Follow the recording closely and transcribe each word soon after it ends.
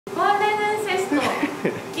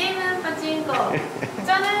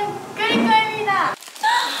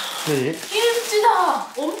네. 김치다.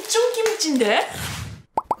 엄청 김치인데?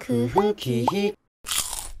 크기히.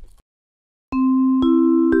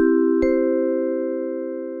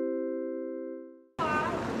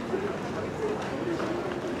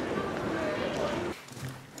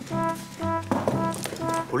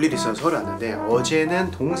 볼 일이 있어서 서울 왔는데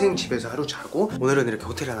어제는 동생 집에서 하루 자고 오늘은 이렇게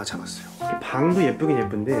호텔 하나 잡았어요. 방도 예쁘긴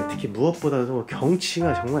예쁜데 특히 무엇보다도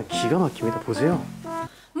경치가 정말 기가 막힙니다. 보세요.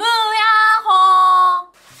 무야호.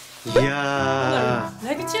 이야.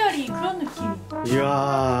 레그지어리 그런 느낌.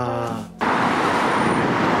 이야.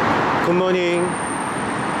 굿모닝.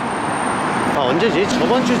 언제지?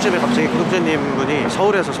 저번 주쯤에 갑자기 구독자님 분이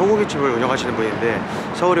서울에서 소고기집을 운영하시는 분인데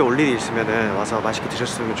서울에 올 일이 있으면 와서 맛있게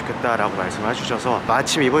드셨으면 좋겠다 라고 말씀을 해주셔서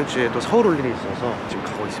마침 이번 주에 또 서울 올 일이 있어서 지금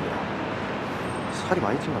가고 있습니다. 살이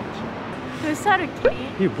많이 찐 거 같지? 그 살을끼리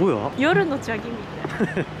이게 뭐야? 여름노작입니다.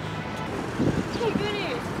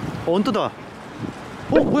 개구리. 언떠다.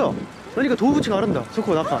 뭐야? 그러니까 도우부치가 아른다.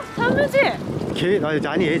 소코 나카. 다람쥐.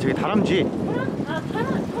 아니 저기 다람쥐.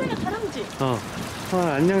 거기가 다람쥐.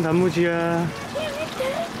 안녕 단무지야.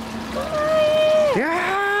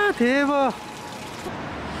 야 대박.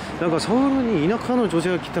 약간 서울은이 이나카노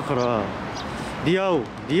조세가 기타카라 니아우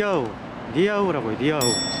니아우라고 해.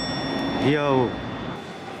 니아우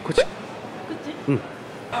그치? 응.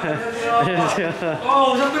 안녕하세요.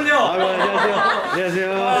 오셨군요.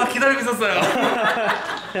 안녕하세요. 기다리고 있었어요.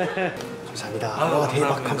 감사합니다. 와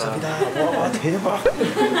대박. 감사합니다. 와 대박.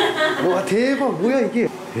 와 대박. 뭐야 이게.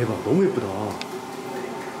 대박. 너무 예쁘다.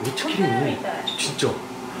 미치겠네. 진짜.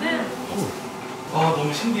 네.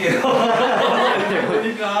 너무 신기해요.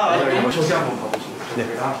 그러니까 저기 한번 봐보시죠. 네.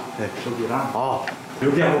 저기랑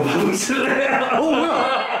여기 한번 봐보실래요?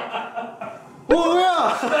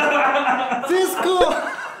 뭐야? 디스코.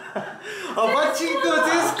 마친코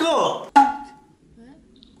디스코.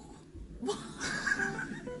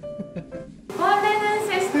 원래는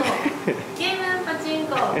세스코, 게임은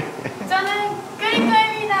파친코, 저는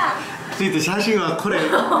크리커입니다. 저희도 샤시가 코레.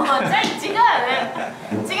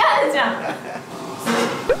 지가하자.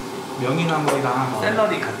 명이나물이랑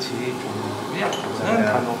샐러리 같이 좀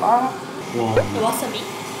단어가 와사비.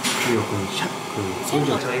 그리고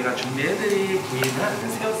소주. 저희가 준비해드릴 부위는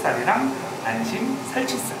새우살이랑 안심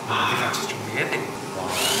살치살 이렇게 같이 준비해드립니다.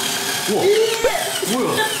 우와. 뭐야?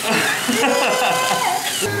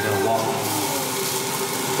 와.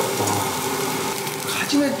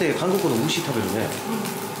 카지메 때 한국어로 우시 타베르네.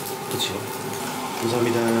 그치?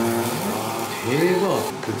 감사합니다. 와 대박.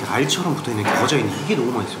 그렇게 알처럼 붙어있는 게 겨져있는 이게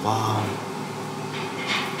너무 맛있어. 와.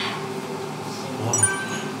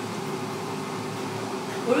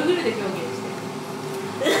 얼굴이 되게 연기해주세요.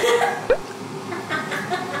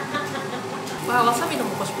 와사비도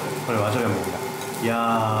먹고 싶어요. 그래 와사비 한 먹이다.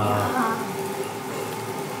 이야.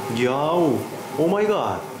 야우. 오 마이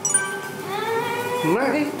갓.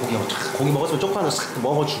 고기 먹었으면 쪽파 하나 싹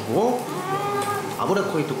먹어주고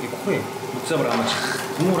아브라코이 토끼 코에 묵사발 한번 촥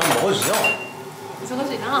국물 한번 먹어주세요.忙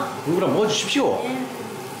しいな. 국물 한번 먹어주십시오.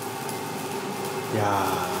 이야.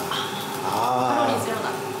 칼로리 제로다.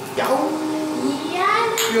 야우.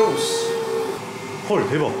 요스. 헐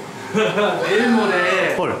대박. 내일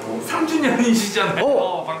모레 헐.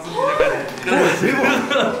 3주년이시잖아요. 방송 시작하는.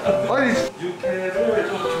 대박. 아니 육회를 좀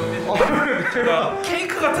준비했어요.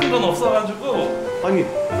 케이크 같은 건 없어가지고. 아니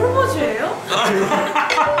프로포즈예요?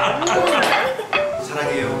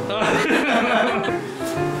 사랑해요.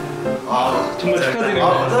 정말 축하드립니다.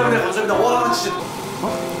 감사합니다. 와 진짜.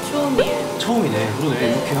 처음이에요. 처음이네. 그러네.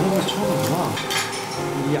 이렇게 한국에서 처음이구나.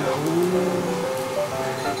 야우.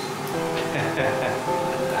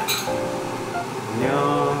 안녕.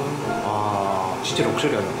 진짜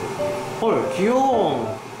럭셔리 하네. 헐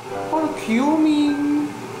귀여워. 헐 귀요미.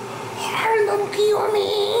 헐 너무 귀요미.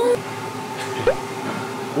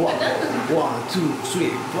 원, 투,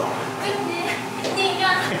 쓰리, 포. 근데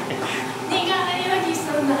네가 여기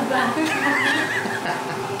있었나봐.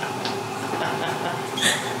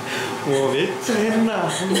 와 진짜 했나.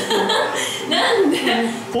 난데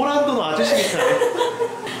보란도는 아저씨 기타네.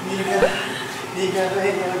 네가 왜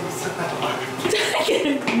여기 있었나봐.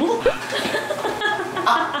 뭐?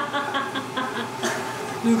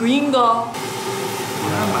 누구인가?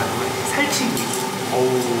 살치기.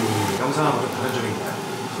 어우 영상하고 좀 다른 점인가요?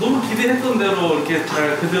 너무 기대했던 대로 이렇게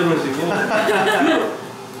잘 그대로 하시고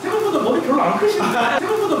생각보다 머리 별로 안 크신다.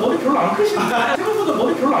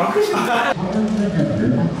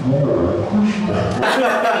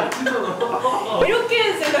 이렇게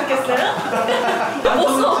생각했어요?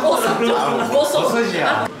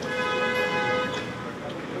 버섯이야.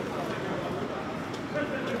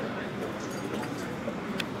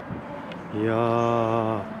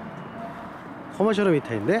 이야 커머셜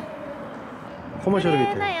미타인데? 커머셜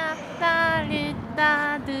미타.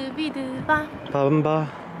 밤바.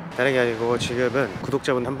 다른 게 아니고 지금은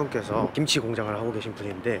구독자분 한 분께서 김치 공장을 하고 계신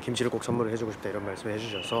분인데 김치를 꼭 선물을 해주고 싶다 이런 말씀을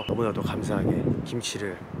해주셔서 너무나도 감사하게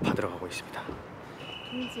김치를 받으러 가고 있습니다.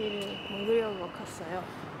 김치를 먹으려고 갔어요.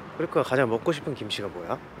 그러니까 가장 먹고 싶은 김치가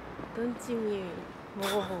뭐야? 돈찜이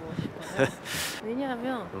먹어보고 싶어요.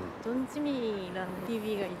 왜냐하면 돈찜이라는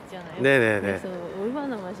TV가 있잖아요. 네네네. 그래서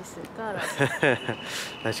얼마나 맛있을까라고.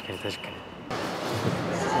 確かに確かに。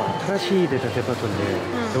新しい出たデパートで、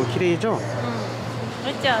でも綺麗じゃん。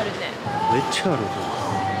めっちゃあるね。めっちゃあるじ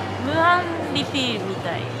無限リピールみ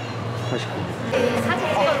たい。ゃん。確かに。 사진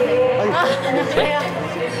찍었네. 안녕하세요.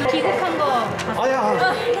 귀국한 거.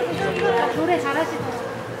 아야. 노래 잘하시더라고요.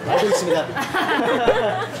 알고 있습니다.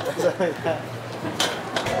 감사합니다.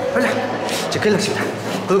 빨리. 자, 큰일 났습니다.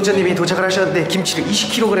 구독자님이 도착을 하셨는데 김치를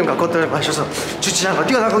 20kg 갖고 왔다고 하셔서 주차장으로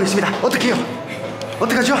뛰어나가고 있습니다. 어떡해요?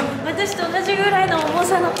 어떡하죠? 私と同じぐらいの重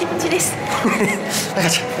さのキムチです。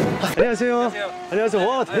 안녕하세요. 안녕하세요.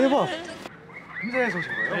 와, 대박. 행사에서 오신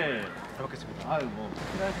거예요? 네. 잘 먹겠습니다. 아, 뭐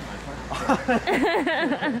필요하신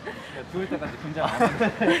말씀. 죽을 때까지 분장 안 하는데.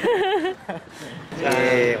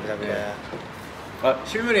 네, 감사합니다. 아,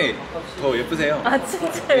 실물이 더 예쁘세요. 아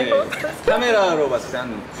진짜요? 네. 카메라로 봤을 때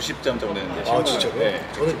한 90점 정도 되는데. 아, 진짜요? 네.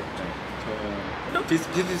 저는 저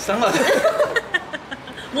비슷비슷한 것 같아요.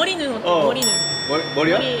 머리는 어때? 머리는?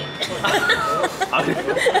 머리요? 머리. 아,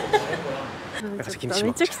 그래요? め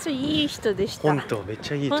ちゃくちゃいい人でした。本当めっ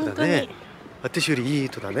ちゃいい人だね。私よりいい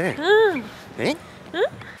人だね。うん。え？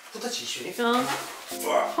人たち一緒に？あ、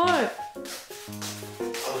はい。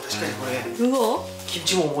確かにこれうわ。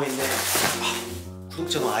 김치も重いんで、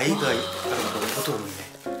구독자の愛があること重いね。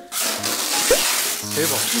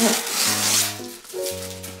대박.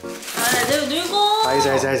 아, 내가 누구? 자.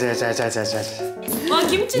 와,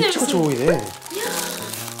 김치 냄새. 엄청 좋이네. 엄청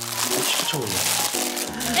좋네.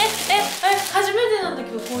 初めてなんだ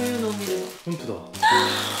けどこういうのを見るの。本当だ。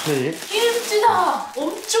何？ 김치다.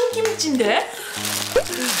 엄청 김치인데?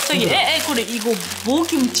 저기これ이거 뭐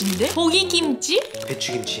김치인데? 포기 김치?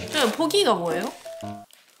 배추김치. 포기가 뭐예요?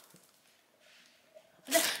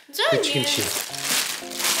 배추김치.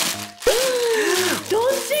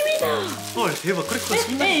 돈찜이다. 헐 대박. 그래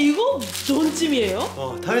그렇습니다. 이거 돈찜이에요?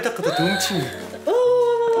 食べたことどんちみ。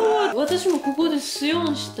私もここでスヨ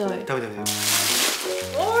ンしたい。食べてみよう。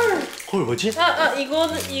헐 뭐지?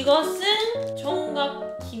 이것은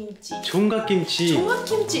총각김치. 총각김치.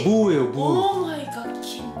 총각김치. 뭐예요 뭐? 오 마이 갓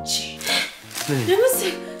김치. 네.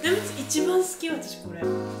 냄새一番好き私これ。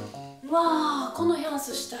わあこの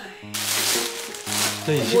향수したい。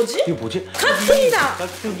 뭐지? 이거 뭐지? 깍두기다.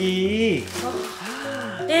 깍두기.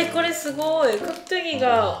 これすごい。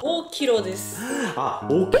깍두기가 5kgです。 아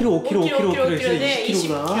 5kg で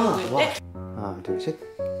 20kg구나. 네. 하나 둘 셋.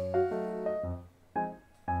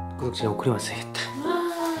 구독자 오크리 왔어야겠다. 와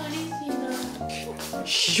리지나.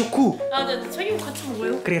 시조쿠. 아, 네, 자기 같이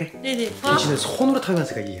먹어요. 그래. 네네. 김치는 손으로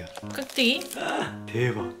타면서 가기야. 깍두기.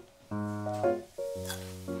 대박.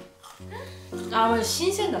 아,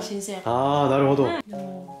 신鮮だ 신鮮. 아, 나름호도.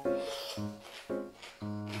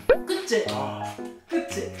 그치?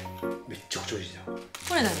 그치? 매적 조지죠.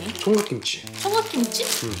 これ何? 총각김치. 총각김치?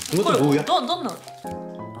 이것도 뭐야? どんな?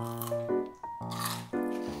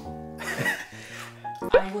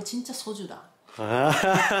 아, 이거 진짜 소주다. 아,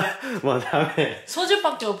 뭐 다음에.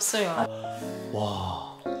 소주밖에 없어요.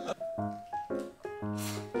 와.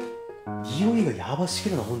 이용이가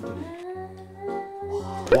야바스기다 나오는데.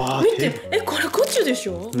 와, 대박. これコチュでし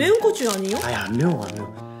ょ? 매운 고추 아니요? 아니 안 매워 안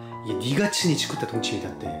매워. 이게 니가츠니 지쿠타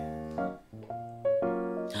동치미다인데.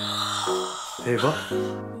 대박.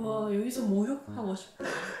 와 여기서 목욕하고 싶다.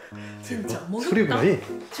 진짜 목욕. 소리 뭐니?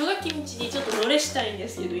 조각김치にちょっと 노래したいんで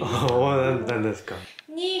すけどいいですか? 난 됐을까?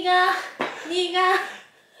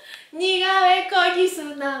 네가 왜 거기서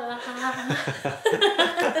나와?